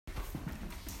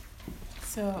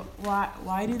So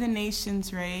why do the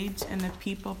nations rage and the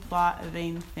people plot a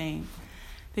vain thing?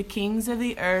 The kings of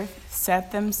the earth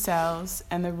set themselves,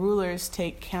 and the rulers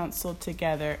take counsel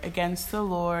together against the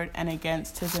Lord and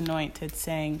against his anointed,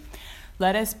 saying,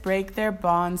 Let us break their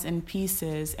bonds in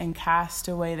pieces and cast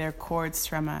away their cords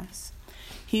from us.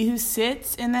 He who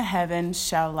sits in the heavens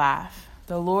shall laugh.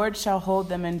 The Lord shall hold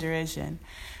them in derision.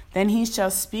 Then he shall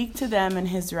speak to them in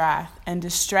his wrath and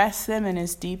distress them in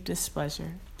his deep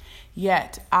displeasure.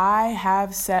 Yet I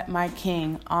have set my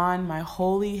king on my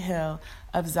holy hill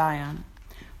of Zion.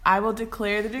 I will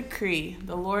declare the decree.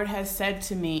 The Lord has said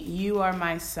to me, You are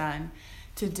my son.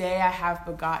 Today I have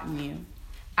begotten you.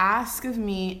 Ask of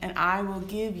me, and I will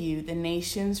give you the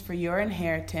nations for your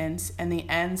inheritance and the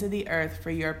ends of the earth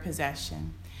for your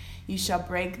possession. You shall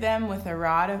break them with a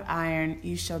rod of iron.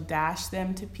 You shall dash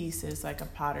them to pieces like a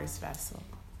potter's vessel.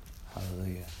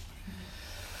 Hallelujah.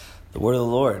 The word of the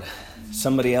Lord.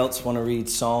 Somebody else want to read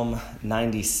Psalm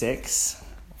 96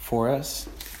 for us?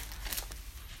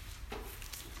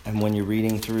 And when you're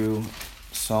reading through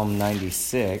Psalm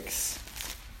 96,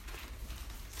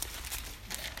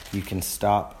 you can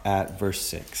stop at verse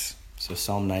 6. So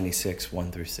Psalm 96,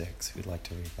 1 through 6. Who'd like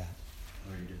to read that?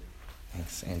 I'll read it.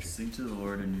 Thanks, Andrew. Sing to the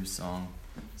Lord a new song.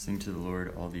 Sing to the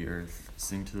Lord, all the earth.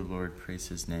 Sing to the Lord, praise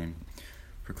his name.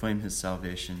 Proclaim his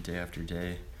salvation day after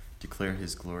day. Declare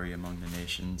his glory among the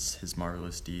nations, his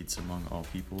marvelous deeds among all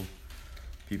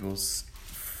peoples.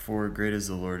 For great is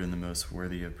the Lord and the most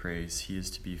worthy of praise. He is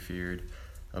to be feared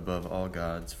above all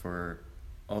gods. For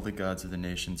all the gods of the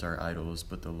nations are idols,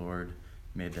 but the Lord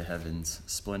made the heavens.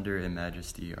 Splendor and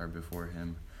majesty are before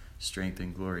him. Strength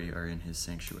and glory are in his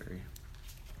sanctuary.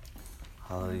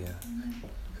 Hallelujah.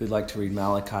 Who'd like to read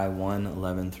Malachi 1,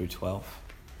 11 through 12?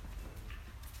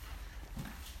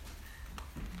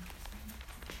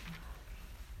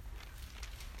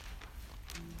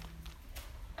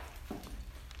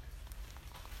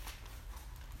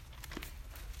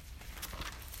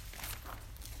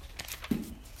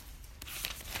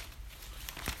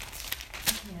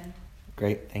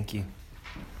 Great, thank you.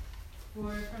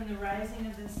 For from the rising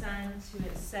of the sun to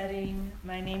its setting,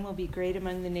 my name will be great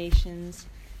among the nations,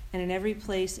 and in every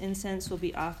place incense will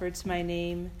be offered to my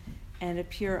name, and a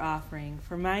pure offering.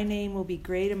 For my name will be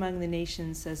great among the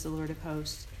nations, says the Lord of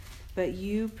hosts. But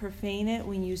you profane it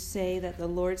when you say that the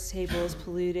Lord's table is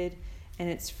polluted, and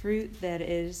its fruit, that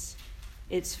is,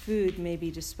 its food, may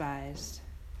be despised.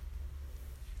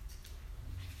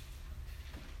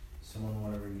 Someone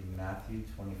want to read Matthew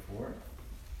 24?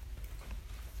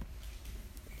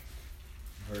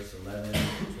 Verse 11,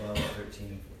 12, 13,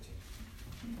 and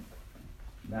 14.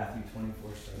 Matthew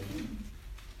 24, starting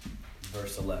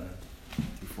verse 11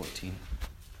 through 14.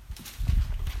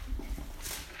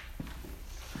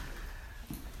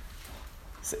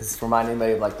 Does this remind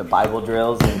anybody of like the Bible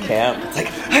drills in camp? It's like,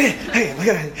 hey, look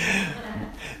at it.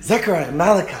 Zechariah,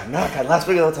 Malachi, last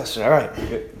week of the Old Testament. All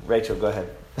right, Rachel, go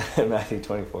ahead. Matthew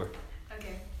 24.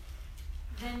 Okay.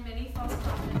 Then many false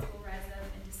prophets will rise up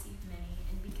and deceive many,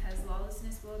 and because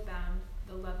lawlessness will abound,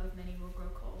 the love of many will grow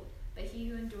cold. But he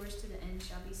who endures to the end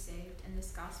shall be saved, and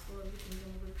this gospel of the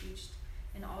kingdom will be preached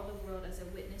in all the world as a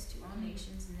witness to all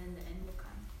nations, and then the end will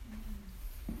come.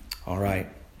 All right.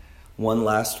 One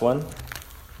last one.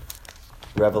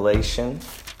 Revelation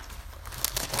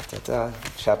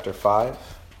chapter 5,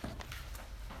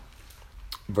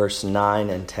 verse 9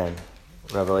 and 10.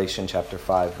 Revelation chapter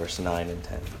 5, verse 9 and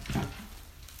 10.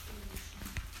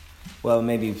 Well,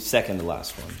 maybe second to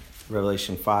last one.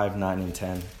 Revelation 5, 9 and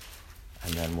 10.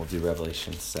 And then we'll do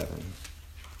Revelation 7.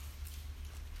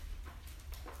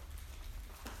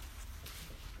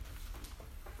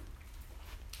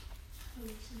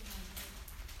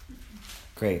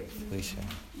 Great, Alicia.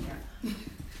 Yeah.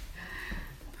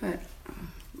 But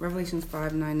Revelations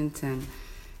 5, 9, and 10.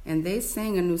 And they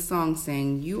sang a new song,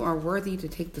 saying, You are worthy to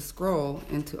take the scroll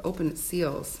and to open its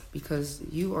seals, because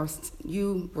you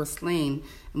were slain,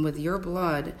 and with your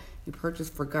blood you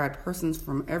purchased for God persons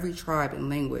from every tribe and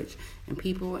language and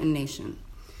people and nation.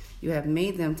 You have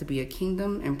made them to be a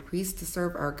kingdom and priests to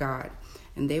serve our God,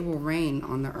 and they will reign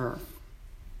on the earth.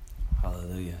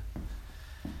 Hallelujah.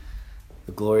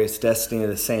 The glorious destiny of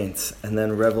the saints. And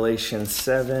then Revelation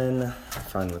 7. I'll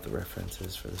find what the reference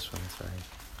is for this one, sorry.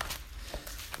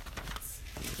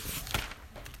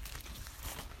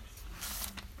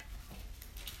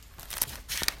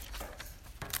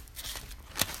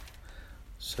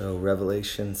 So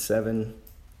Revelation 7,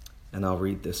 and I'll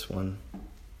read this one.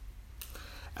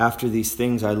 After these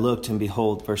things I looked, and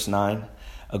behold, verse 9,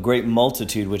 a great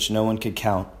multitude which no one could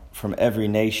count, from every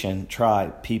nation,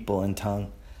 tribe, people, and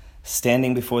tongue,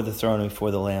 standing before the throne and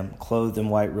before the Lamb, clothed in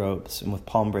white robes and with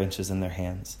palm branches in their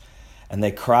hands. And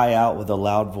they cry out with a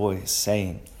loud voice,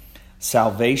 saying,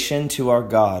 Salvation to our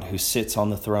God who sits on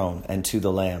the throne and to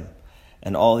the Lamb.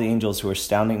 And all the angels who were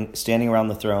standing around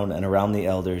the throne and around the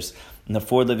elders and the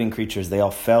 4 living creatures, they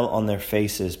all fell on their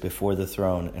faces before the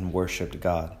throne and worshipped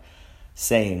God,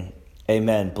 saying,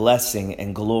 Amen. Blessing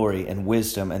and glory and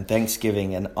wisdom and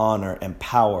thanksgiving and honor and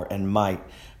power and might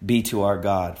be to our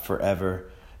God forever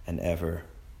and ever.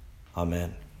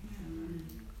 Amen.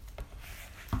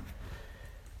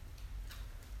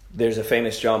 There's a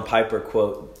famous John Piper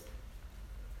quote.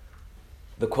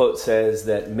 The quote says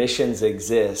that missions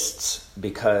exists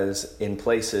because in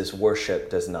places worship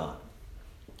does not.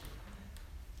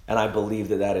 And I believe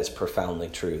that that is profoundly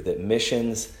true, that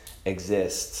missions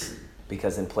exists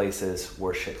because in places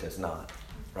worship does not,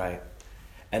 right?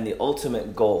 And the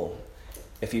ultimate goal,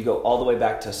 if you go all the way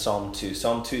back to Psalm 2,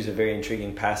 Psalm 2 is a very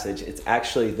intriguing passage. It's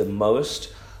actually the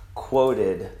most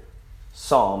quoted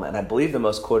psalm, and I believe the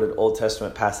most quoted Old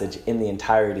Testament passage in the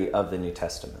entirety of the New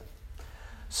Testament.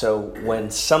 So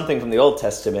when something from the Old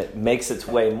Testament makes its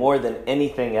way more than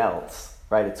anything else,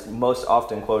 right, it's most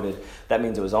often quoted, that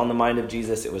means it was on the mind of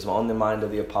Jesus, it was on the mind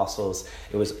of the apostles,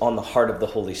 it was on the heart of the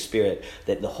Holy Spirit,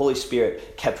 that the Holy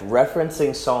Spirit kept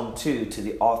referencing Psalm 2 to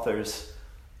the authors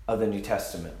of the New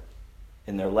Testament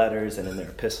in their letters and in their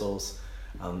epistles,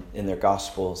 in their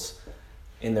gospels,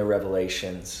 in their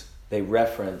revelations. They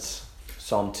reference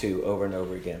Psalm 2 over and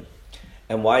over again.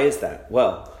 And why is that?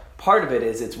 Well, part of it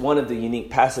is it's one of the unique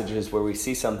passages where we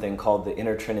see something called the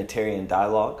intertrinitarian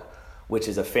dialogue, which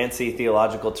is a fancy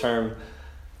theological term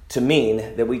to mean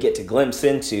that we get to glimpse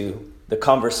into the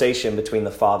conversation between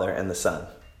the Father and the Son.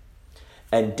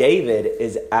 And David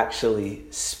is actually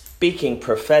speaking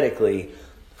prophetically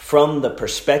from the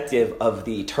perspective of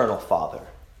the eternal Father,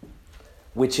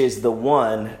 which is the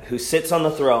one who sits on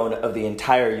the throne of the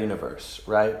entire universe,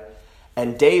 right?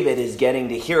 And David is getting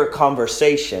to hear a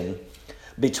conversation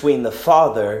between the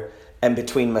Father and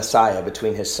between Messiah,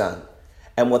 between his Son.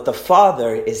 And what the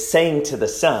Father is saying to the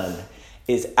Son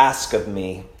is, ask of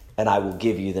me, and I will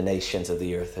give you the nations of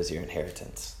the earth as your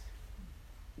inheritance.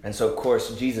 And so, of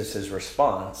course, Jesus'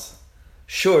 response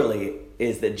surely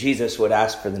is that Jesus would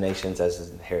ask for the nations as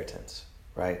his inheritance,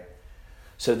 right?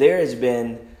 So there has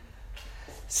been,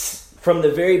 from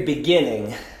the very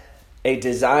beginning, a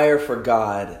desire for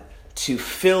God to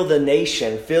fill the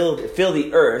nation, fill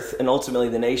the earth, and ultimately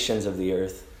the nations of the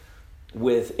earth,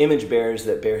 with image bearers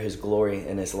that bear his glory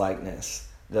and his likeness,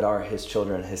 that are his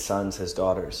children, his sons, his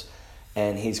daughters.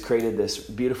 And he's created this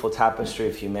beautiful tapestry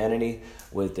of humanity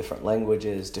with different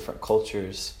languages, different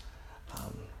cultures,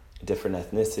 different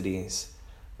ethnicities.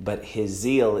 But his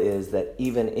zeal is that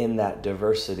even in that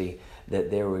diversity, that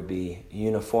there would be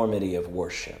uniformity of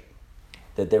worship,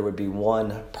 that there would be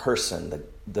one person,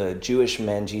 the Jewish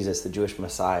man Jesus, the Jewish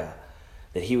Messiah,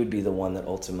 that he would be the one that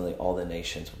ultimately all the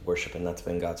nations would worship. And that's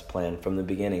been God's plan from the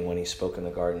beginning when he spoke in the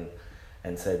garden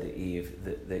and said to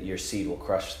Eve that your seed will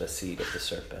crush the seed of the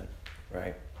serpent,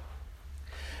 right?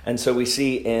 And so we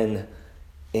see in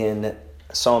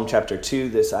Psalm chapter 2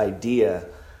 this idea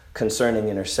concerning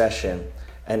intercession.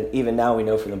 And even now we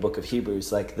know from the book of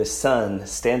Hebrews, like the Son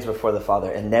stands before the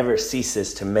Father and never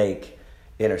ceases to make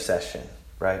intercession,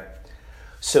 right?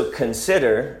 So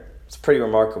consider, it's pretty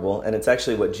remarkable, and it's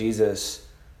actually what Jesus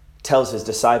tells his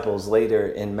disciples later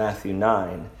in Matthew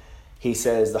 9. He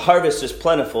says, the harvest is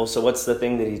plentiful, so what's the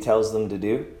thing that he tells them to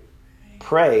do?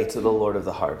 Pray to the Lord of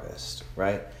the harvest,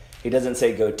 right? He doesn't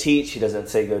say go teach. He doesn't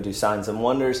say go do signs and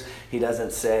wonders. He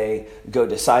doesn't say go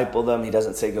disciple them. He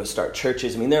doesn't say go start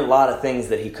churches. I mean, there are a lot of things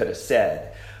that he could have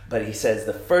said. But he says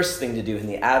the first thing to do in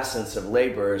the absence of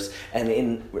laborers and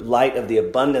in light of the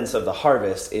abundance of the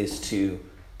harvest is to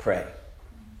pray.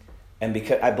 And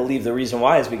because I believe the reason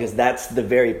why is because that's the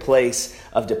very place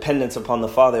of dependence upon the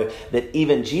Father, that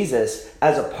even Jesus,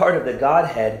 as a part of the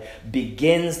Godhead,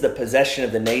 begins the possession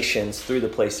of the nations through the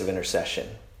place of intercession,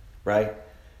 right?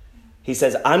 He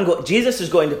says, Jesus is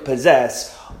going to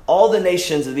possess all the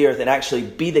nations of the earth and actually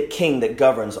be the king that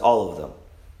governs all of them.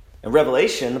 In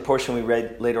Revelation, the portion we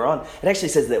read later on, it actually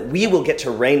says that we will get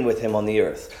to reign with him on the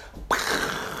earth.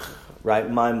 Right?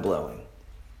 Mind-blowing.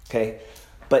 Okay?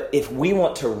 But if we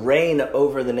want to reign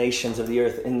over the nations of the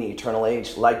earth in the eternal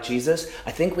age like Jesus,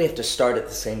 I think we have to start at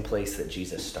the same place that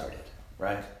Jesus started.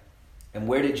 Right? And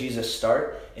where did Jesus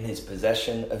start? In his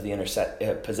possession of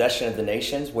the possession of the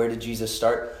nations. Where did Jesus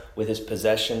start with his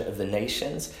possession of the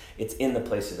nations? It's in the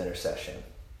place of intercession.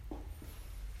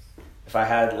 If I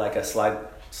had like a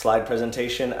slide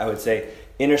presentation, I would say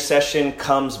intercession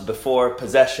comes before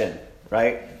possession,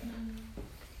 right?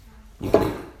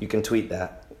 You can tweet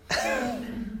that.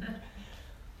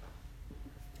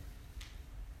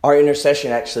 Our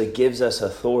intercession actually gives us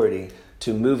authority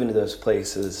to move into those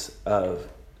places of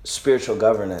spiritual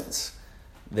governance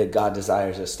that God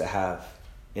desires us to have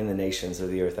in the nations of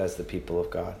the earth as the people of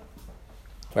God.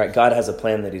 Right? God has a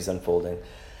plan that he's unfolding.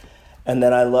 And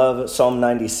then I love Psalm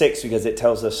 96 because it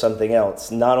tells us something else.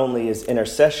 Not only is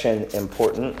intercession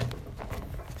important,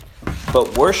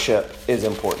 but worship is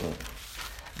important.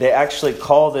 They actually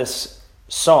call this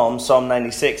Psalm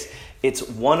 96, it's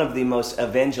one of the most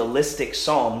evangelistic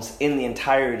psalms in the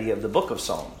entirety of the book of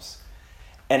Psalms.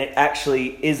 And it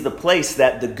actually is the place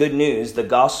that the good news, the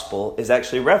gospel, is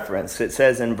actually referenced. It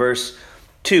says in verse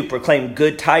 2, proclaim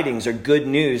good tidings or good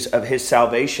news of his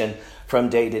salvation from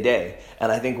day to day.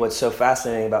 And I think what's so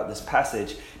fascinating about this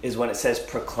passage is when it says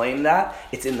proclaim that,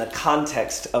 it's in the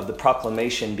context of the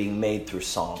proclamation being made through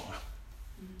song.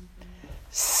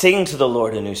 Sing to the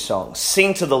Lord a new song.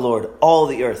 Sing to the Lord, all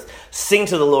the earth. Sing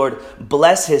to the Lord,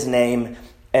 bless his name,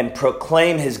 and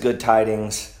proclaim his good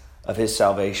tidings of his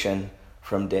salvation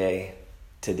from day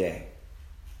to day.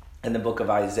 In the book of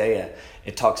Isaiah,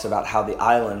 it talks about how the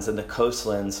islands and the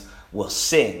coastlands will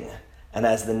sing. And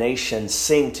as the nations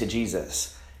sing to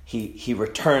Jesus, he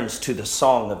returns to the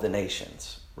song of the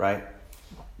nations, right?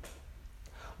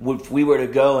 If we were to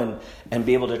go and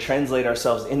be able to translate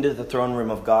ourselves into the throne room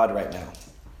of God right now,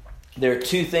 there are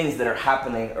two things that are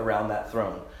happening around that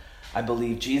throne. I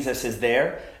believe Jesus is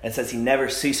there and says he never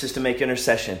ceases to make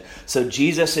intercession. So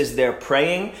Jesus is there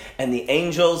praying, and the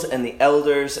angels and the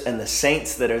elders and the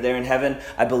saints that are there in heaven,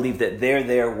 I believe that they're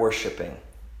there worshiping,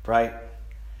 right?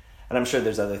 And I'm sure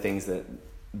there's other things that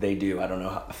they do. I don't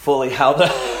know fully how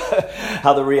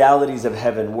the realities of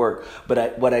heaven work.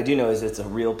 But what I do know is it's a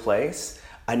real place.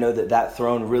 I know that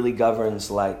throne really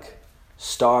governs like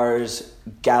stars,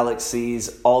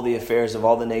 galaxies, all the affairs of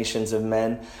all the nations of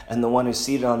men. And the one who's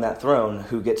seated on that throne,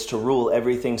 who gets to rule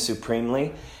everything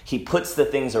supremely, he puts the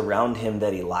things around him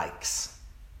that he likes.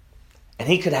 And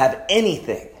he could have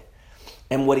anything.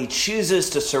 And what he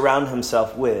chooses to surround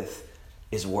himself with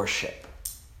is worship.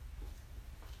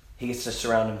 He gets to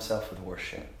surround himself with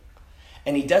worship.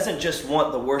 And he doesn't just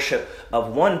want the worship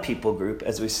of one people group,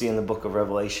 as we see in the book of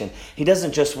Revelation. He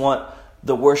doesn't just want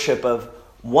the worship of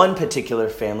one particular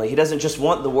family. He doesn't just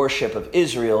want the worship of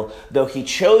Israel, though he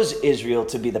chose Israel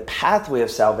to be the pathway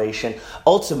of salvation.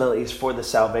 Ultimately, it's for the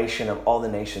salvation of all the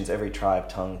nations, every tribe,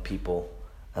 tongue, people,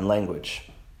 and language.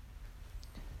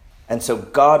 And so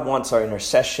God wants our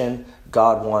intercession.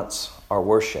 God wants our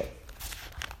worship.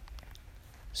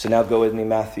 So now go with me,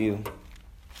 Matthew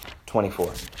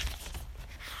 24.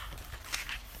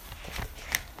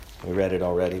 We read it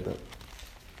already, but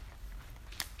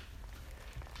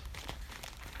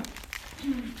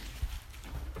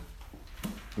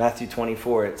Matthew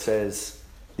 24, it says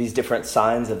these different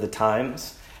signs of the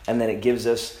times, and then it gives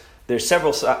us, there's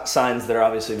several signs that are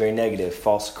obviously very negative.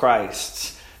 False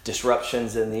Christs,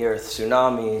 disruptions in the earth,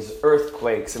 tsunamis,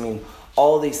 earthquakes. I mean,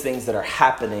 all these things that are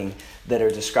happening that are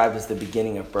described as the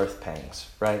beginning of birth pangs,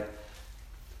 right?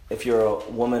 If you're a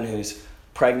woman who's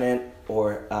pregnant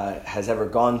or has ever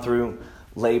gone through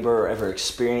labor or ever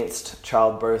experienced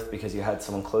childbirth because you had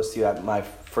someone close to you. My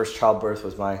first childbirth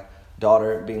was my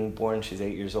daughter being born. She's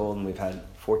 8 years old, and we've had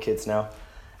 4 kids now.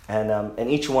 And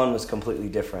each one was completely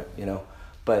different, you know.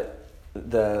 But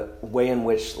the way in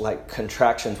which, like,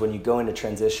 contractions, when you go into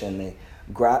transition, they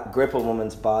grip a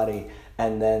woman's body,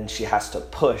 and then she has to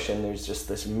push, and there's just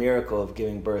this miracle of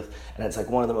giving birth. And it's like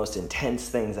one of the most intense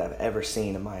things I've ever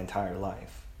seen in my entire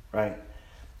life, right?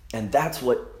 And that's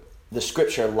what the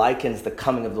scripture likens the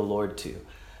coming of the Lord to.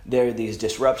 There are these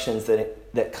disruptions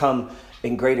that come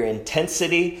in greater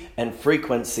intensity and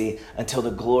frequency until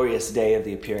the glorious day of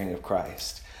the appearing of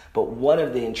Christ. But one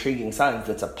of the intriguing signs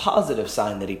that's a positive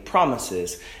sign that he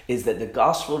promises is that the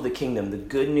gospel of the kingdom, the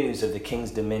good news of the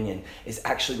king's dominion, is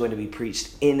actually going to be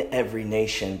preached in every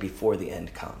nation before the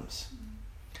end comes.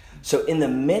 So in the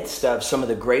midst of some of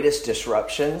the greatest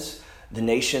disruptions the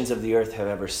nations of the earth have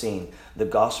ever seen, the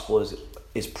gospel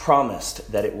is promised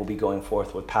that it will be going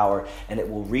forth with power, and it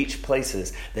will reach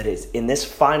places that is, in this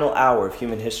final hour of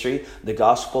human history, the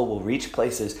gospel will reach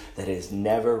places that it has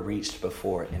never reached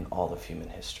before in all of human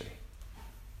history.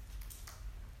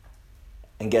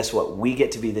 And guess what? We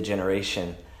get to be the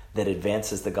generation that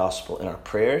advances the gospel in our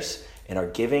prayers, in our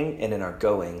giving, and in our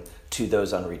going to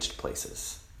those unreached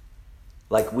places.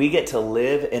 Like, we get to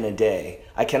live in a day.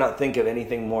 I cannot think of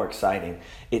anything more exciting.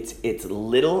 It's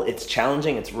little, it's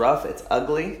challenging, it's rough, it's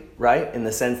ugly, right? In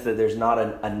the sense that there's not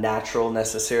a natural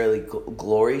necessarily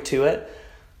glory to it.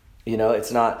 You know,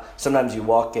 it's not, sometimes you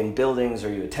walk in buildings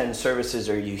or you attend services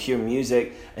or you hear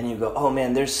music and you go, oh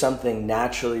man, there's something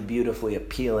naturally, beautifully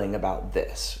appealing about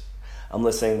this. I'm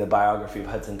listening to the biography of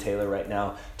Hudson Taylor right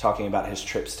now, talking about his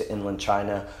trips to inland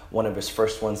China. One of his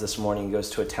first ones this morning, he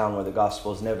goes to a town where the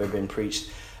gospel has never been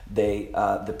preached.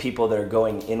 The people that are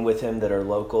going in with him that are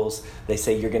locals, they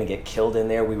say, you're going to get killed in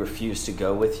there. We refuse to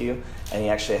go with you. And he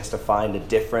actually has to find a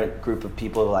different group of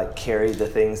people to like carry the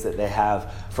things that they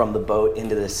have from the boat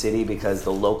into the city because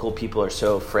the local people are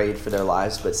so afraid for their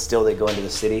lives, but still they go into the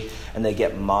city and they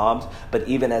get mobbed. But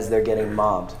even as they're getting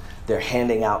mobbed, they're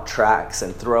handing out tracts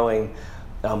and throwing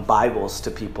Bibles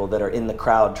to people that are in the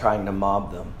crowd trying to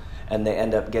mob them. And they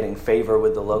end up getting favor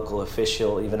with the local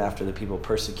official even after the people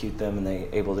persecute them, and they're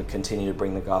able to continue to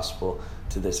bring the gospel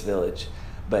to this village.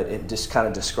 But it just kind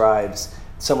of describes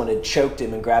someone had choked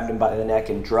him and grabbed him by the neck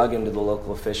and drug him to the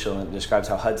local official, and it describes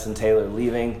how Hudson Taylor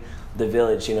leaving the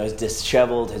village, you know, is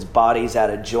disheveled, his body's out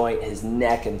of joint, his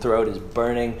neck and throat is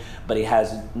burning, but he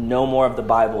has no more of the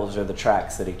Bibles or the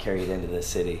tracts that he carried into the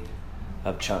city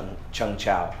of Chung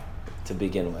Chau to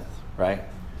begin with, right?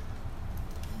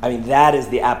 I mean, that is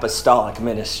the apostolic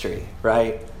ministry,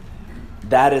 right?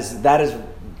 That is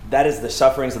the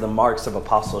sufferings and the marks of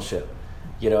apostleship,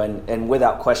 you know. And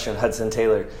without question, Hudson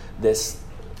Taylor, this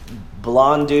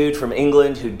blonde dude from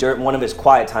England, who during one of his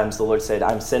quiet times, the Lord said,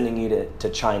 "I'm sending you to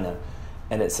China,"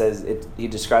 and it says he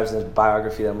describes in his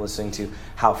biography that I'm listening to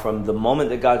how from the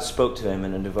moment that God spoke to him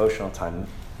in a devotional time,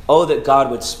 oh, that God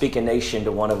would speak a nation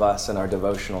to one of us in our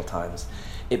devotional times.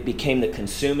 It became the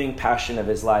consuming passion of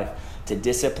his life to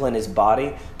discipline his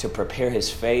body, to prepare his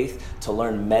faith, to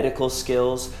learn medical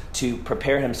skills, to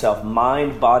prepare himself,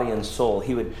 mind, body, and soul.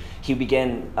 He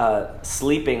began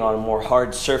sleeping on more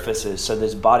hard surfaces so that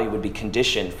his body would be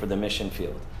conditioned for the mission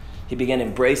field. He began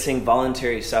embracing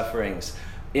voluntary sufferings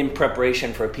in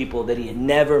preparation for people that he had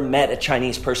never met a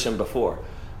Chinese person before.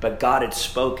 But God had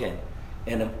spoken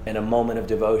in a moment of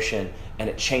devotion, and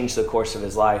it changed the course of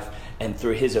his life, and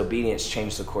through his obedience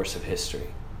changed the course of history.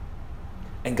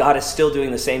 And God is still doing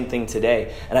the same thing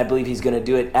today, and I believe he's going to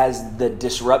do it as the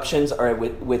disruptions are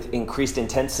with increased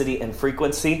intensity and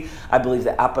frequency. I believe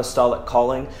the apostolic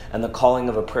calling and the calling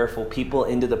of a prayerful people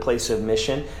into the place of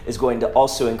mission is going to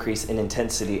also increase in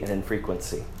intensity and in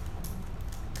frequency.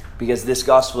 Because this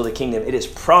gospel of the kingdom, it is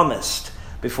promised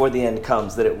before the end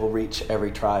comes that it will reach every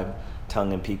tribe,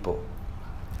 tongue, and people.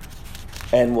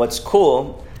 And what's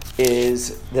cool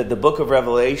is that the book of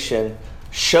Revelation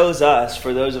shows us,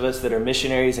 for those of us that are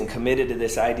missionaries and committed to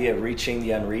this idea of reaching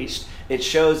the unreached, it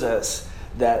shows us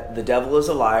that the devil is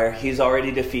a liar, he's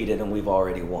already defeated, and we've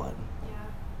already won.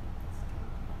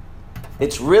 Yeah.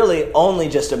 It's really only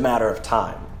just a matter of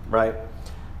time, right?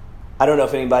 I don't know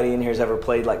if anybody in here has ever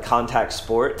played like contact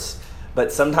sports, but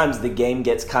sometimes the game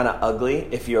gets kind of ugly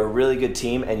if you're a really good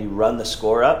team and you run the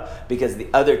score up because the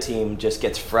other team just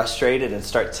gets frustrated and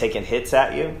starts taking hits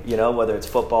at you, you know, whether it's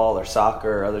football or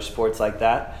soccer or other sports like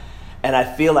that. And I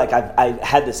feel like I've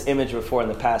had this image before in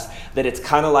the past that it's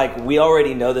kind of like we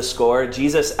already know the score.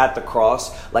 Jesus at the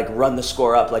cross, like run the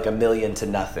score up like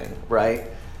 1,000,000-0, right?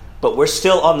 But we're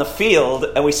still on the field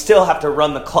and we still have to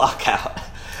run the clock out.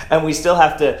 And we still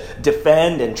have to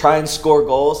defend and try and score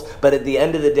goals. But at the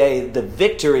end of the day, the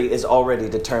victory is already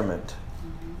determined.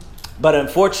 But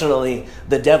unfortunately,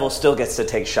 the devil still gets to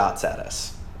take shots at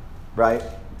us. Right?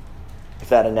 If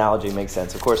that analogy makes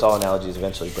sense. Of course, all analogies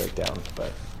eventually break down.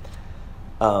 But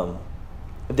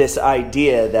this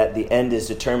idea that the end is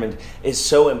determined is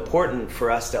so important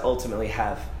for us to ultimately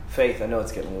have faith. I know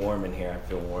it's getting warm in here. I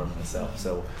feel warm myself.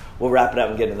 So we'll wrap it up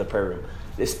and get into the prayer room.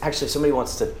 Actually, if somebody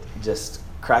wants to just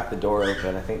crack the door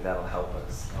open, I think that'll help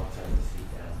us. I'll turn the seat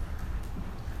down.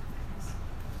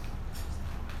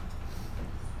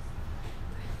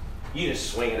 You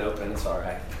just swing it open, it's all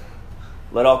right.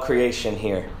 Let all creation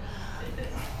hear.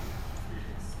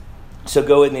 So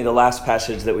go with me, the last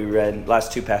passage that we read,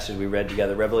 last two passages we read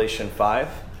together, Revelation 5.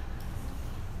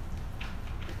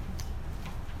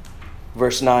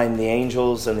 Verse 9, the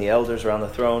angels and the elders around the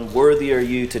throne, worthy are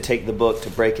you to take the book, to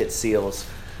break its seals.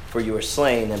 For you were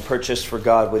slain and purchased for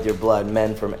God with your blood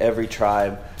men from every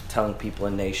tribe, tongue, people,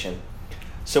 and nation.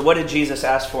 So what did Jesus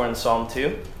ask for in Psalm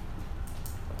 2?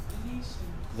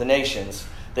 The nations.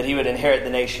 That he would inherit the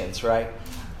nations, right?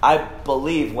 I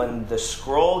believe when the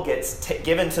scroll gets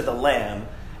given to the Lamb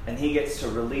and he gets to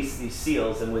release these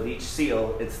seals, and with each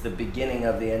seal, it's the beginning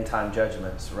of the end time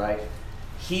judgments, right?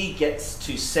 He gets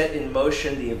to set in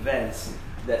motion the events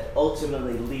that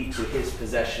ultimately lead to his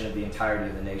possession of the entirety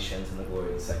of the nations and the glory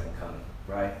of the second coming,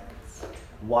 right?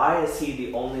 Why is he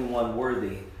the only one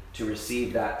worthy to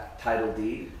receive that title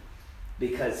deed?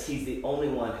 because he's the only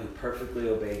one who perfectly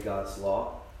obeyed God's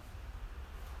law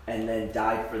and then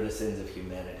died for the sins of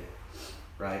humanity,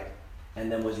 right?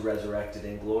 And then was resurrected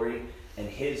in glory. And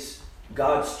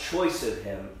God's choice of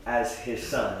him as his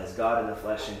son, as God in the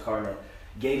flesh incarnate,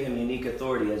 gave him unique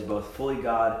authority as both fully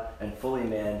God and fully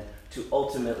man to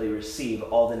ultimately receive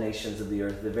all the nations of the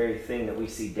earth, the very thing that we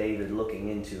see David looking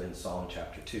into in Psalm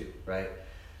chapter 2, right?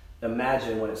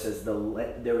 Imagine when it says,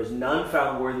 there was none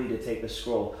found worthy to take the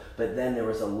scroll, but then there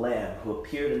was a lamb who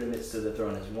appeared in the midst of the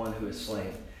throne as one who is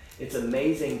slain. It's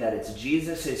amazing that it's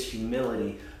Jesus'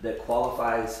 humility that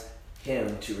qualifies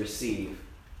him to receive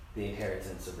the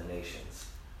inheritance of the nations.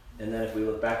 And then if we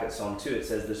look back at Psalm 2, it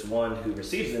says this one who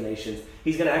receives the nations,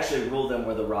 he's going to actually rule them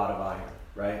with a rod of iron,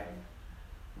 right?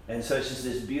 And so it's just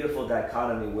this beautiful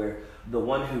dichotomy where the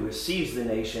one who receives the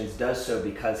nations does so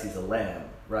because he's a lamb,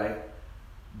 right?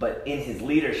 But in his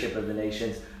leadership of the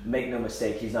nations, make no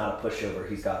mistake, he's not a pushover,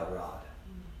 he's got a rod.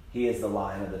 He is the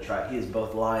lion of the tribe. He is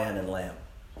both lion and lamb.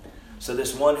 So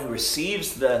this one who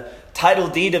receives the title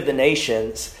deed of the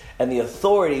nations and the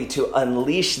authority to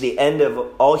unleash the end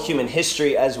of all human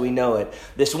history as we know it,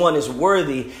 this one is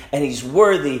worthy, and he's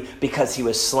worthy because he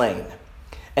was slain.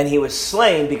 And he was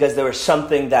slain because there was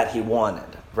something that he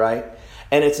wanted, right?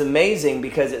 And it's amazing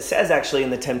because it says actually in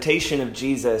the temptation of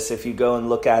Jesus, if you go and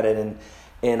look at it in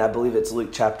I believe it's Luke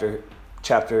chapter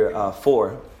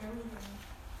 4.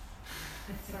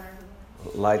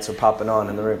 Lights are popping on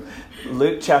in the room.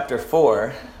 Luke chapter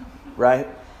 4, right?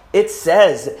 It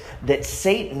says that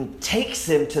Satan takes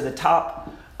him to the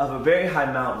top of a very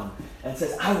high mountain and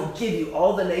says, I will give you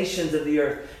all the nations of the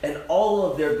earth and all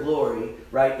of their glory,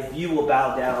 right, if you will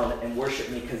bow down and worship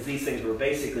me, because these things were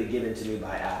basically given to me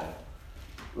by Adam.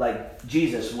 Like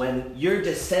Jesus, when your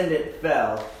descendant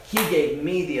fell, he gave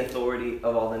me the authority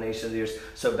of all the nations of the earth.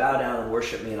 So bow down and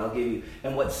worship me and I'll give you.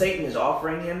 And what Satan is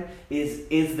offering him is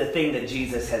the thing that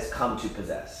Jesus has come to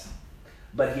possess.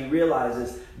 But he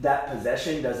realizes that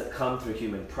possession doesn't come through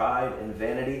human pride and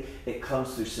vanity. It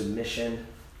comes through submission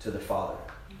to the Father.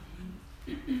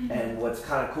 And what's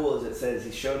kind of cool is it says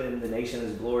he showed him the nation of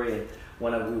his glory. And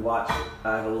when we watch,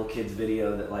 I have a little kid's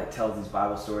video that like tells these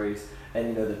Bible stories. And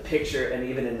you know, the picture, and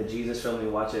even in the Jesus film, we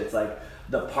watch it, it's like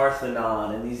the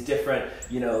Parthenon and these different,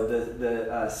 you know,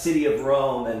 the city of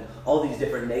Rome and all these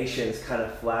different nations kind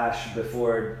of flash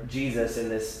before Jesus in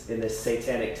this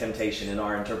satanic temptation, in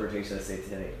our interpretation of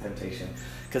satanic temptation.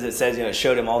 Because it says, you know, it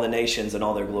showed him all the nations and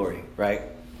all their glory, right?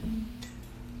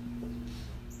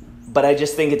 But I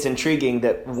just think it's intriguing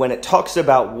that when it talks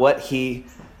about what he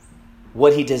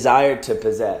desired to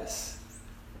possess,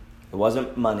 it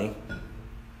wasn't money.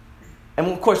 And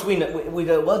of course we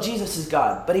go, well, Jesus is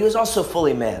God, but he was also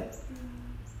fully man.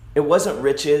 It wasn't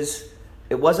riches,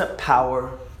 it wasn't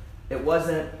power, it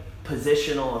wasn't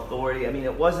positional authority. I mean,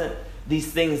 it wasn't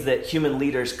these things that human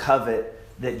leaders covet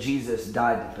that Jesus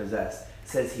died to possess. It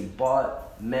says he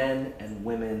bought men and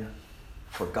women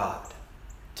for God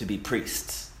to be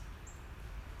priests.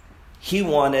 He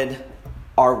wanted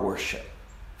our worship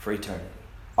for eternity,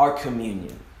 our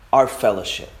communion, our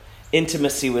fellowship,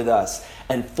 intimacy with us.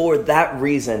 And for that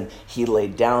reason, he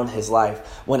laid down his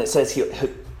life. When it says he'll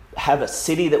have a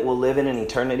city that will live in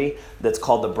eternity that's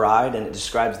called the bride, and it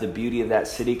describes the beauty of that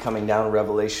city coming down in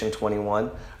Revelation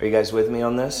 21. Are you guys with me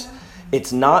on this?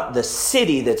 It's not the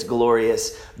city that's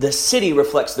glorious. The city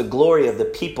reflects the glory of the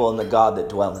people and the God that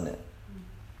dwell in it.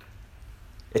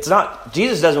 It's not,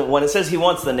 Jesus doesn't, when it says he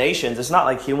wants the nations, it's not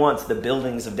like he wants the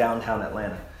buildings of downtown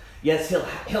Atlanta. Yes,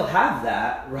 he'll have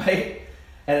that, right?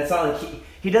 And it's not like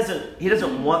he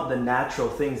doesn't want the natural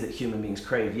things that human beings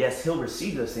crave. Yes, he'll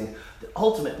receive those things. The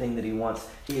ultimate thing that he wants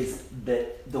is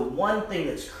that the one thing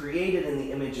that's created in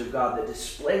the image of God, that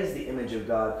displays the image of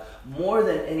God more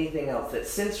than anything else, that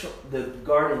since the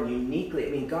garden uniquely,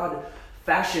 I mean, God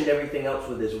fashioned everything else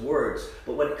with his words,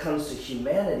 but when it comes to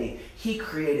humanity, he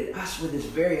created us with his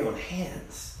very own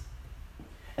hands.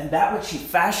 And that which he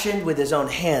fashioned with his own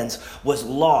hands was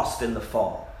lost in the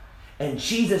fall. And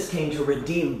Jesus came to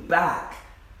redeem back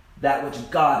that which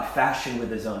God fashioned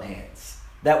with his own hands,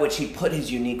 that which he put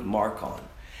his unique mark on.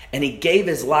 And he gave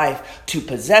his life to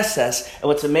possess us. And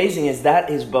what's amazing is that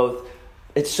is both,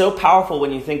 it's so powerful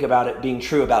when you think about it being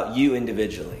true about you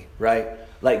individually, right?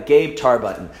 Like Gabe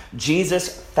Tarbutton, Jesus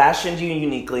fashioned you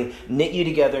uniquely, knit you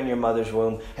together in your mother's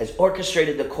womb, has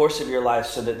orchestrated the course of your life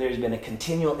so that there's been a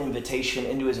continual invitation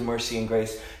into his mercy and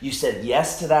grace. You said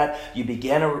yes to that. You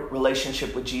began a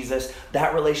relationship with Jesus.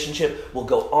 That relationship will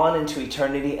go on into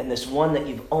eternity. And this one that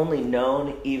you've only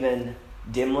known even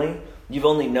dimly, you've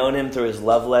only known him through his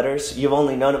love letters. You've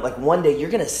only known him, like one day you're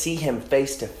going to see him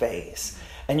face to face.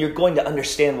 And you're going to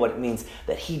understand what it means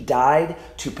that he died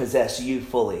to possess you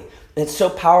fully. And it's so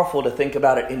powerful to think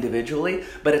about it individually,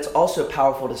 but it's also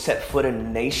powerful to set foot in a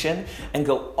nation and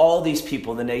go, all these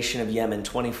people, the nation of Yemen,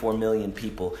 24 million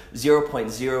people,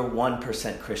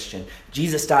 0.01% Christian.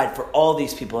 Jesus died for all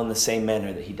these people in the same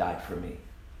manner that he died for me.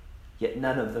 Yet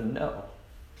none of them know.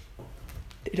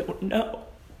 They don't know.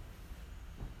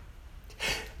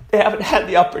 They haven't had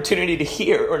the opportunity to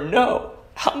hear or know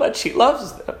how much he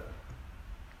loves them.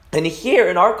 And here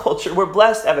in our culture, we're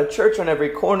blessed to have a church on every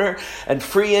corner and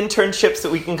free internships that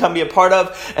we can come be a part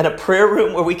of and a prayer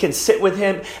room where we can sit with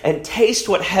him and taste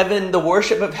what heaven, the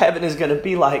worship of heaven is going to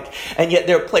be like. And yet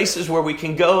there are places where we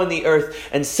can go in the earth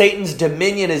and Satan's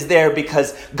dominion is there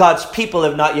because God's people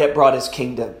have not yet brought his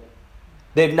kingdom.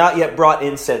 They've not yet brought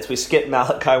incense. We skipped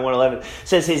Malachi 1:11. It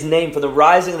says his name from the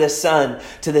rising of the sun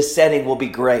to the setting will be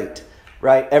great.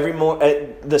 Right?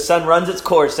 The sun runs its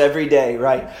course every day,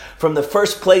 right? From the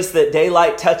first place that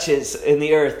daylight touches in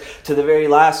the earth to the very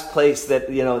last place that,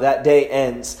 that day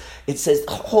ends. It says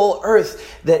the whole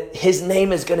earth that his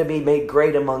name is going to be made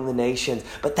great among the nations.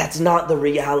 But that's not the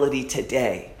reality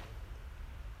today.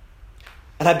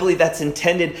 And I believe that's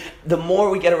intended. The more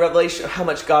we get a revelation of how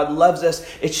much God loves us,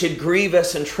 it should grieve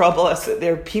us and trouble us that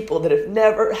there are people that have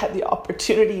never had the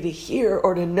opportunity to hear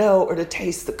or to know or to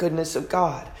taste the goodness of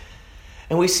God.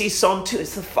 And we see Psalm 2,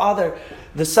 it's the Father,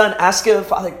 the Son asking the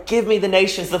Father, give me the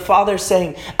nations. The Father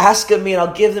saying, ask of me and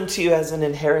I'll give them to you as an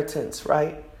inheritance,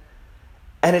 right?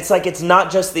 And it's like it's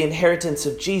not just the inheritance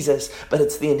of Jesus, but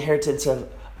it's the inheritance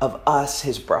of us,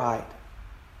 his bride.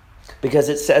 Because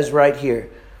it says right here,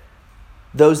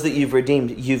 those that you've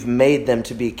redeemed, you've made them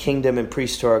to be kingdom and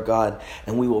priest to our God,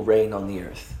 and we will reign on the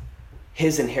earth.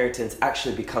 His inheritance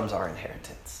actually becomes our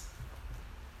inheritance.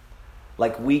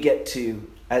 Like we get to,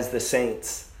 as the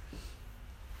saints,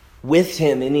 with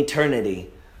him in eternity,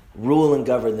 rule and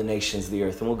govern the nations of the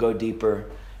earth. And we'll go deeper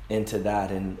into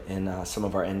that in some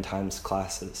of our end times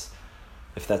classes,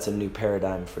 if that's a new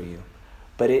paradigm for you.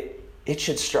 But it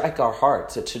should strike our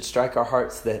hearts. It should strike our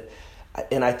hearts that,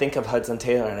 and I think of Hudson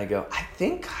Taylor and I go, I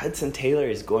think Hudson Taylor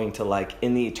is going to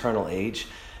in the eternal age,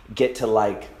 get to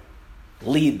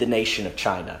lead the nation of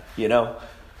China,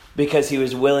 because he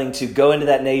was willing to go into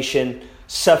that nation,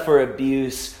 suffer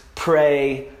abuse,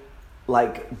 pray,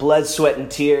 blood, sweat,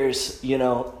 and tears,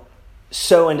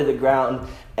 sow into the ground,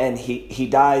 and he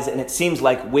dies. And it seems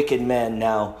like wicked men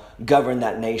now govern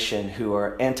that nation who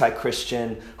are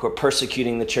anti-Christian, who are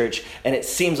persecuting the church, and it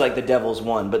seems like the devil's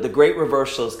won. But the great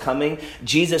reversal is coming.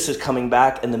 Jesus is coming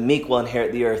back, and the meek will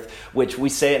inherit the earth, which we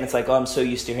say it, and it's like, oh, I'm so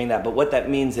used to hearing that. But what that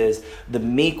means is the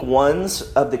meek ones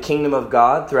of the kingdom of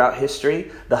God throughout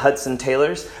history, the Hudson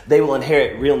Taylors, they will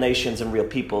inherit real nations and real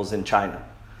peoples in China.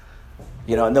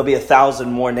 And there'll be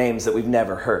 1,000 more names that we've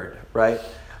never heard, right?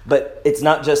 But it's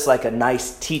not just like a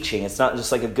nice teaching. It's not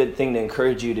just like a good thing to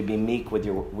encourage you to be meek with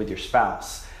your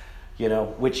spouse,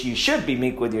 which you should be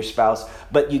meek with your spouse.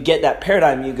 But you get that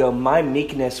paradigm, you go, my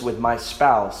meekness with my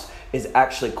spouse is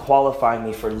actually qualifying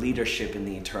me for leadership in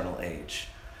the eternal age.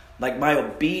 Like my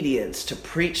obedience to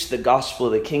preach the gospel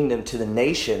of the kingdom to the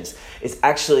nations is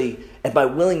actually, and my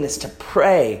willingness to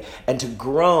pray and to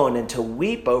groan and to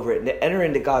weep over it and to enter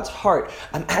into God's heart,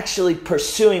 I'm actually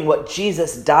pursuing what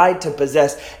Jesus died to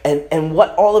possess and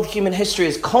what all of human history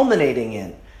is culminating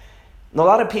in. And a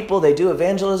lot of people, they do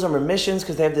evangelism or missions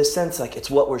because they have this sense like it's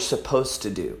what we're supposed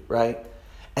to do, right?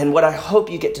 And what I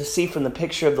hope you get to see from the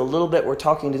picture of the little bit we're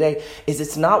talking today is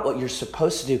it's not what you're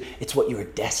supposed to do, it's what you were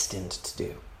destined to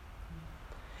do.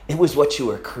 It was what you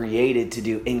were created to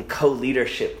do in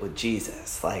co-leadership with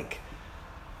Jesus.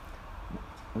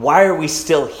 Why are we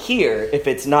still here if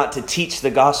it's not to teach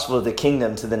the gospel of the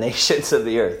kingdom to the nations of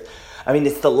the earth? I mean,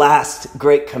 it's the last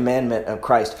great commandment of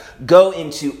Christ. Go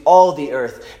into all the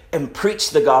earth and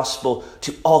preach the gospel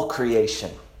to all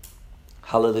creation.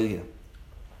 Hallelujah.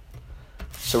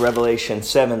 So Revelation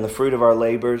 7, the fruit of our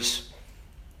labors.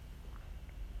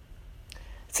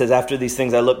 It says, after these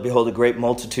things I looked, behold, a great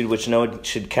multitude which no one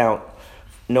could count,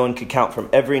 from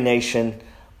every nation,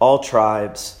 all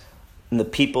tribes, and the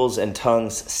peoples and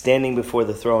tongues, standing before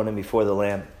the throne and before the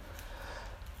Lamb,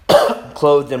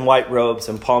 clothed in white robes,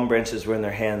 and palm branches were in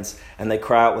their hands, and they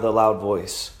cry out with a loud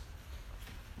voice.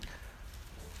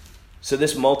 So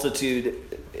this multitude,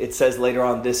 it says later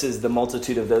on, this is the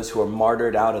multitude of those who are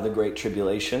martyred out of the great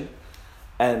tribulation.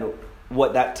 And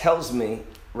what that tells me,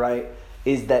 right,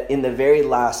 is that in the very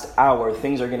last hour,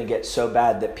 things are going to get so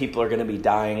bad that people are going to be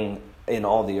dying in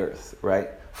all the earth, right,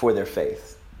 for their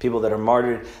faith. People that are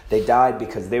martyred, they died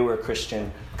because they were a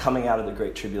Christian coming out of the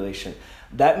great tribulation.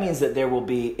 That means that there will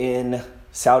be in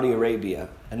Saudi Arabia,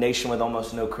 a nation with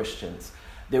almost no Christians,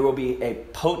 there will be a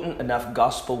potent enough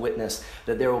gospel witness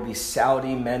that there will be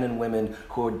Saudi men and women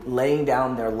who are laying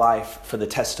down their life for the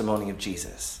testimony of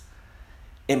Jesus.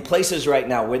 In places right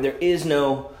now where there is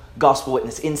no gospel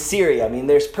witness, in Syria, I mean,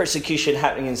 there's persecution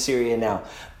happening in Syria now.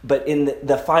 But in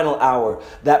the final hour,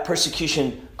 that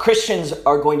persecution, Christians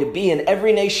are going to be in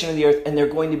every nation of the earth, and they're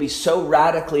going to be so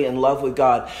radically in love with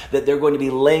God that they're going to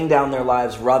be laying down their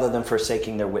lives rather than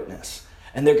forsaking their witness.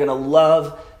 And they're going to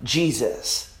love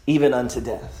Jesus even unto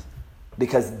death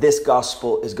because this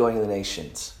gospel is going to the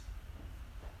nations.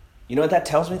 You know what that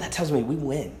tells me? That tells me we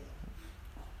win.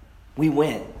 We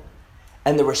win.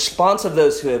 And the response of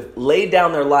those who have laid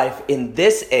down their life in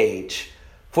this age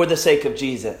for the sake of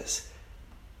Jesus,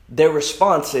 their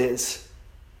response is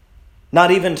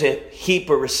not even to heap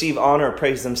or receive honor or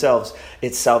praise themselves.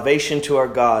 It's salvation to our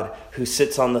God who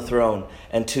sits on the throne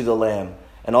and to the Lamb.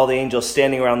 And all the angels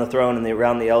standing around the throne and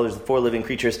around the elders, the four living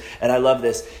creatures. And I love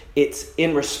this. It's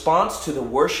in response to the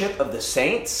worship of the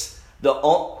saints.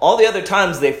 All the other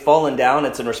times they've fallen down,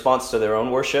 it's in response to their own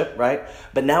worship, right?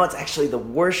 But now it's actually the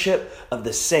worship of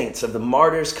the saints, of the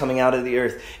martyrs coming out of the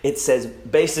earth. It says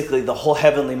basically the whole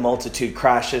heavenly multitude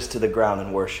crashes to the ground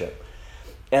in worship.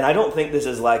 And I don't think this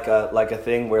is like a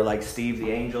thing where like Steve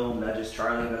the angel nudges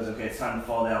Charlie and goes, okay, it's time to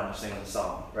fall down and sing the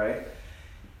song, right?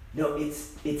 No,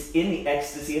 it's in the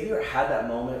ecstasy. Have you ever had that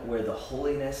moment where the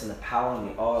holiness and the power and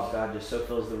the awe of God just so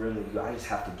fills the room that I just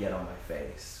have to get on my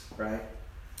face, right?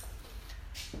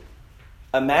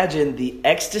 Imagine the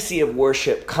ecstasy of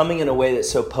worship coming in a way that's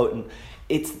so potent.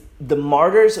 It's the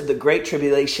martyrs of the Great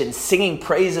Tribulation singing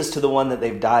praises to the one that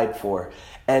they've died for.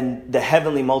 And the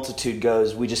heavenly multitude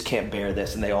goes, we just can't bear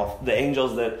this. And the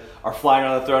angels that are flying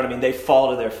on the throne, I mean, they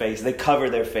fall to their face. They cover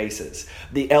their faces.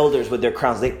 The elders with their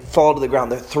crowns, they fall to the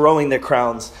ground. They're throwing their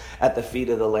crowns at the feet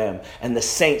of the Lamb. And the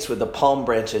saints with the palm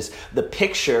branches, the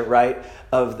picture, right,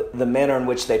 of the manner in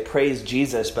which they praised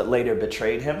Jesus but later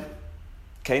betrayed him.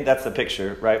 Okay, that's the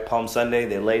picture, right? Palm Sunday,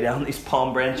 they lay down these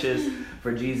palm branches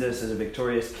for Jesus as a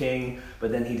victorious king,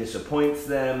 but then he disappoints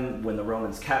them when the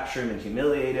Romans capture him and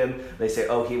humiliate him. They say,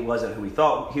 oh, he wasn't who we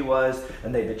thought he was,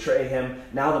 and they betray him.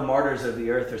 Now the martyrs of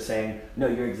the earth are saying, no,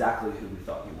 you're exactly who we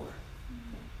thought you were.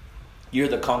 You're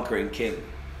the conquering king.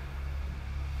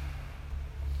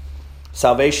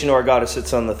 Salvation to our God who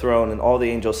sits on the throne, and all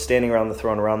the angels standing around the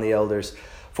throne, around the elders,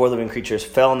 four living creatures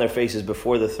fell on their faces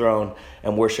before the throne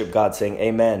and worshiped God, saying,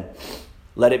 Amen.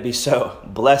 Let it be so.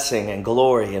 Blessing and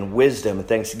glory and wisdom and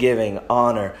thanksgiving,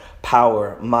 honor,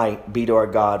 power, might be to our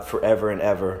God forever and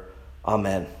ever.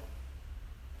 Amen.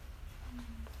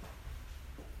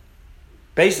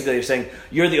 Basically, you're saying,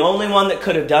 you're the only one that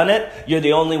could have done it. You're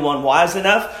the only one wise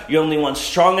enough. You're the only one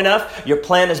strong enough. Your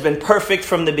plan has been perfect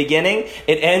from the beginning.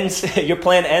 Your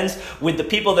plan ends with the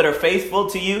people that are faithful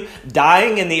to you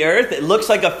dying in the earth. It looks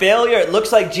like a failure. It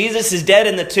looks like Jesus is dead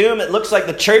in the tomb. It looks like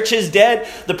the church is dead.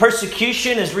 The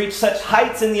persecution has reached such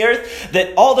heights in the earth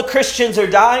that all the Christians are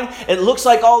dying. It looks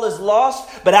like all is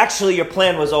lost, but actually your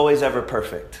plan was always ever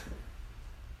perfect.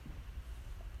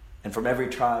 And from every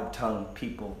tribe, tongue,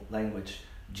 people, language,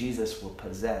 Jesus will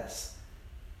possess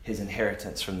his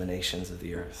inheritance from the nations of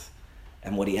the earth.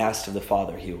 And what he asked of the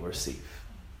Father, he will receive.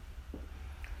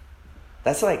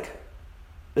 This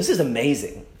is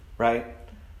amazing, right?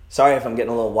 Sorry if I'm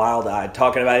getting a little wild-eyed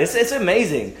talking about it. It's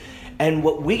amazing. And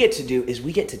what we get to do is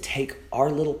we get to take our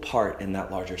little part in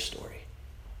that larger story.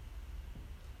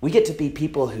 We get to be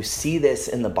people who see this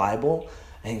in the Bible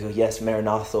and go, yes,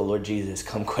 Maranatha, Lord Jesus,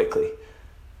 come quickly.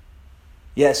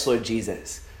 Yes, Lord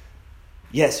Jesus.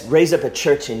 Yes, raise up a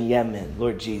church in Yemen,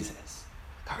 Lord Jesus.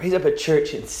 God, raise up a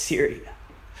church in Syria.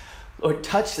 Lord,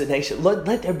 touch the nation. Lord,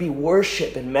 let there be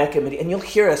worship in Mecca. And you'll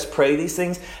hear us pray these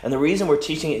things. And the reason we're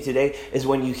teaching it today is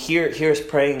when you hear us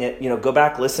praying it, go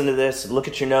back, listen to this, look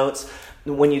at your notes.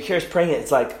 When you hear us praying it,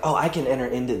 it's like, oh, I can enter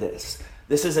into this.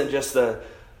 This isn't just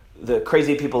the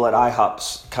crazy people at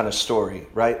IHOP's kind of story,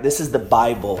 right? This is the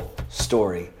Bible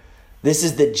story. This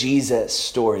is the Jesus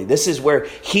story. This is where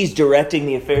he's directing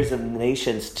the affairs of the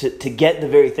nations to get the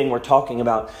very thing we're talking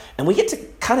about. And we get to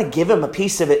kind of give him a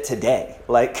piece of it today.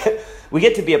 We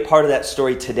get to be a part of that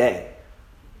story today.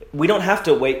 We don't have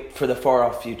to wait for the far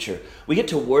off future. We get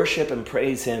to worship and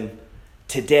praise him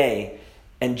today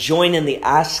and join in the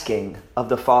asking of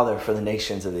the Father for the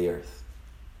nations of the earth.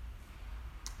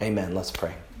 Amen. Let's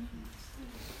pray.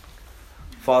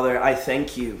 Father, I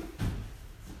thank you.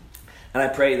 And I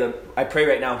pray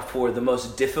right now for the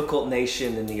most difficult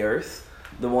nation in the earth,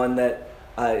 the one that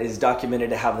is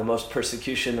documented to have the most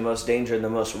persecution, the most danger, and the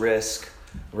most risk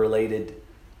related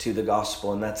to the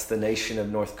gospel. And that's the nation of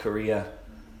North Korea,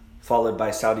 followed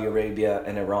by Saudi Arabia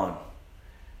and Iran.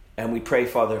 And we pray,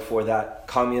 Father, for that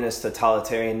communist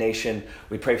totalitarian nation.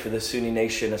 We pray for the Sunni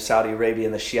nation of Saudi Arabia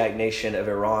and the Shiite nation of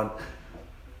Iran.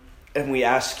 And we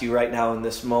ask you right now in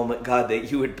this moment, God, that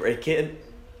you would break in,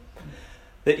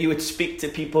 that you would speak to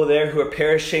people there who are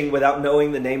perishing without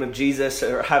knowing the name of Jesus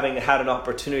or having had an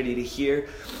opportunity to hear.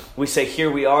 We say,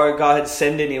 here we are, God,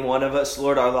 send any one of us.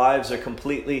 Lord, our lives are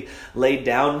completely laid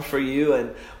down for you.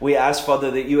 And we ask,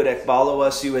 Father, that you would follow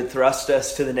us, you would thrust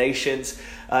us to the nations,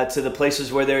 to the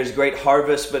places where there is great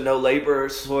harvest but no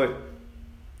laborers, Lord.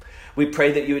 We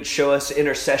pray that you would show us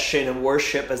intercession and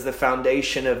worship as the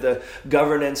foundation of the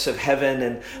governance of heaven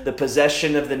and the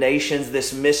possession of the nations,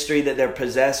 this mystery that they're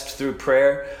possessed through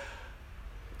prayer,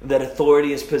 that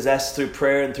authority is possessed through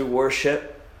prayer and through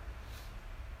worship,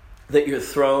 that your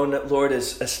throne, Lord,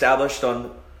 is established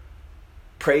on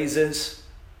praises.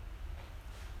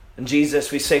 And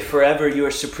Jesus, we say forever you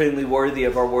are supremely worthy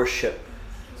of our worship.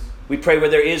 We pray where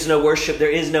there is no worship, there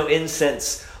is no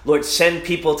incense. Lord, send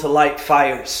people to light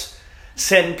fires.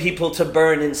 Send people to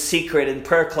burn in secret in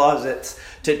prayer closets,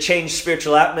 to change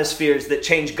spiritual atmospheres that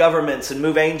change governments and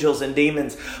move angels and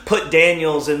demons. Put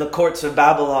Daniels in the courts of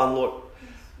Babylon, Lord.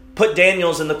 Put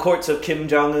Daniels in the courts of Kim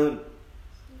Jong-un.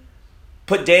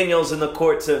 Put Daniels in the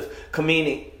courts of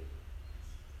Khomeini.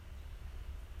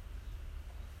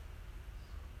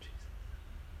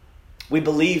 We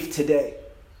believe today.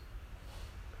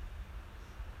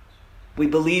 We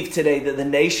believe today that the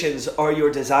nations are your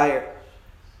desire.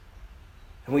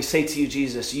 And we say to you,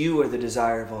 Jesus, you are the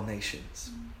desire of all nations.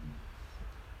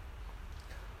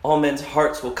 All men's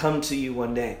hearts will come to you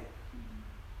one day,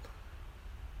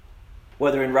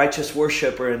 whether in righteous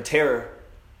worship or in terror.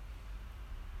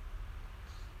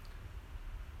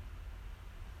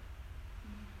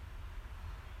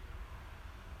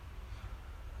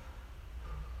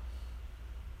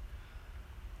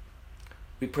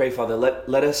 We pray, Father,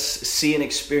 let us see and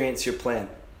experience your plan.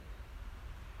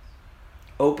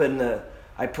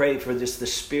 I pray for just the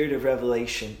spirit of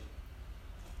revelation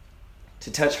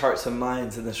to touch hearts and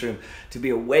minds in this room, to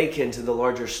be awakened to the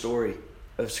larger story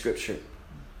of Scripture.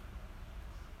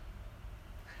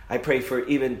 I pray for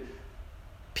even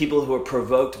people who are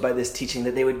provoked by this teaching,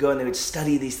 that they would go and they would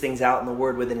study these things out in the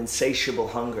Word with an insatiable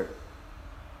hunger.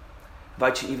 I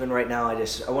invite you even right now,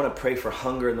 I want to pray for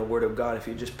hunger in the Word of God. If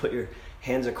you just put your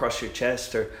hands across your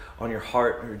chest or on your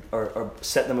heart or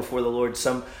set them before the Lord,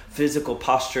 some physical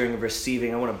posturing of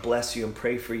receiving. I want to bless you and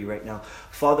pray for you right now.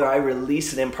 Father, I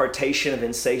release an impartation of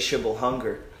insatiable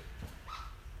hunger.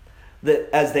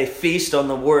 That as they feast on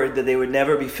the word, that they would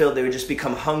never be filled. They would just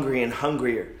become hungry and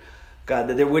hungrier. God,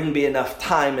 that there wouldn't be enough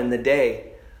time in the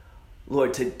day,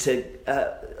 Lord, to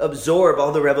absorb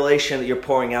all the revelation that you're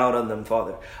pouring out on them,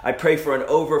 Father. I pray for an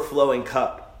overflowing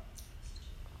cup.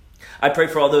 I pray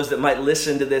for all those that might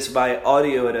listen to this by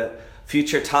audio at a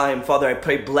future time. Father, I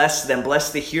pray, bless them.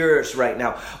 Bless the hearers right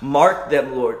now. Mark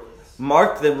them, Lord.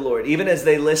 Mark them, Lord, even as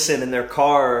they listen in their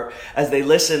car, or as they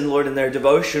listen, Lord, in their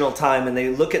devotional time, and they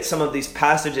look at some of these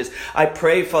passages. I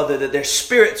pray, Father, that their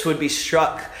spirits would be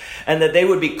struck, and that they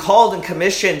would be called and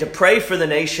commissioned to pray for the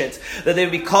nations, that they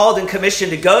would be called and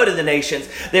commissioned to go to the nations.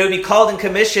 They would be called and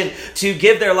commissioned to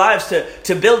give their lives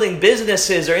to building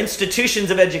businesses or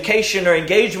institutions of education or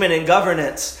engagement in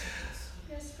governance,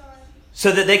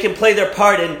 so that they can play their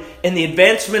part in the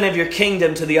advancement of your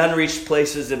kingdom to the unreached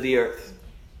places of the earth.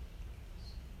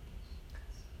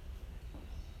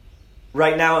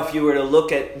 Right now, if you were to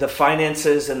look at the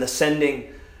finances and the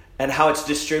sending and how it's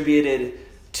distributed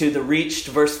to the reached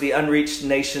versus the unreached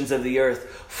nations of the earth,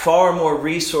 far more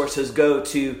resources go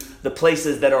to the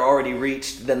places that are already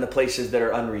reached than the places that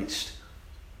are unreached.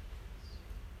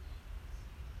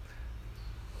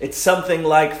 It's something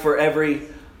like for every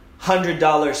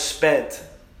 $100 spent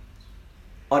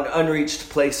on unreached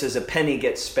places, a penny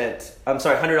gets spent.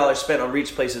 $100 spent on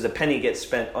reached places, a penny gets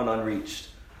spent on unreached.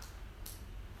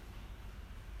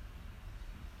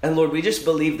 And Lord, we just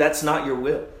believe that's not your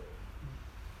will.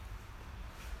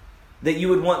 That you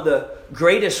would want the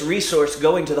greatest resource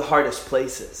going to the hardest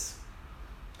places.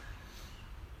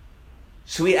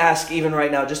 So we ask even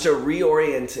right now just a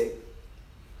reorienting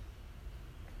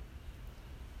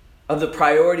of the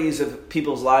priorities of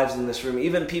people's lives in this room.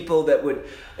 Even people that would,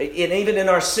 and even in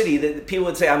our city, that people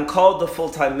would say, I'm called to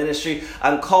full-time ministry.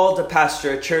 I'm called to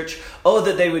pastor a church. Oh,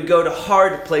 that they would go to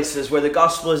hard places where the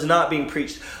gospel is not being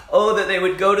preached. Oh, that they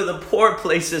would go to the poor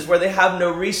places where they have no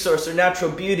resource or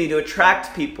natural beauty to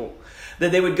attract people.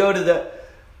 That they would go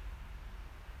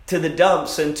to the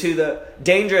dumps and to the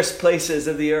dangerous places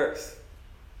of the earth.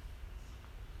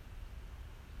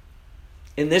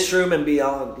 In this room and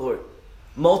beyond, Lord,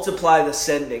 multiply the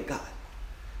sending, God.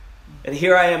 And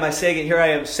here I am, I say again, here I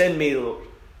am, send me, Lord.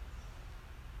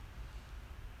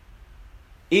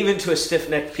 even to a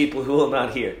stiff-necked people who will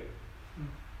not hear.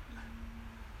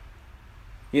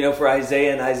 You know, for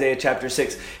Isaiah in Isaiah chapter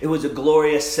 6, it was a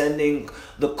glorious sending.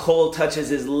 The coal touches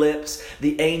his lips.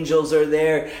 The angels are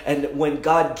there. And when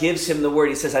God gives him the word,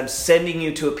 he says, I'm sending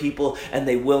you to a people and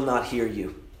they will not hear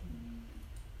you.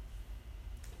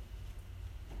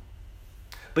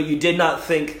 But you did not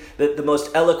think that the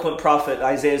most eloquent prophet,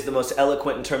 Isaiah is the most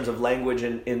eloquent in terms of language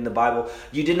in the Bible.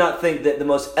 You did not think that the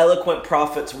most eloquent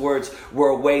prophet's words were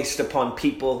a waste upon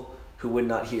people who would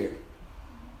not hear.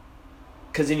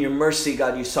 Because in your mercy,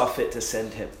 God, you saw fit to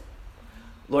send him.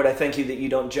 Lord, I thank you that you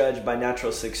don't judge by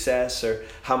natural success or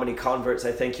how many converts.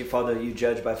 I thank you, Father, that you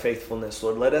judge by faithfulness.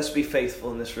 Lord, let us be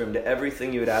faithful in this room to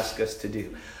everything you would ask us to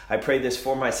do. I pray this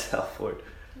for myself, Lord.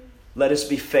 Let us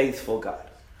be faithful, God.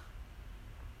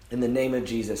 In the name of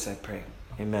Jesus, I pray.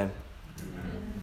 Amen. Amen.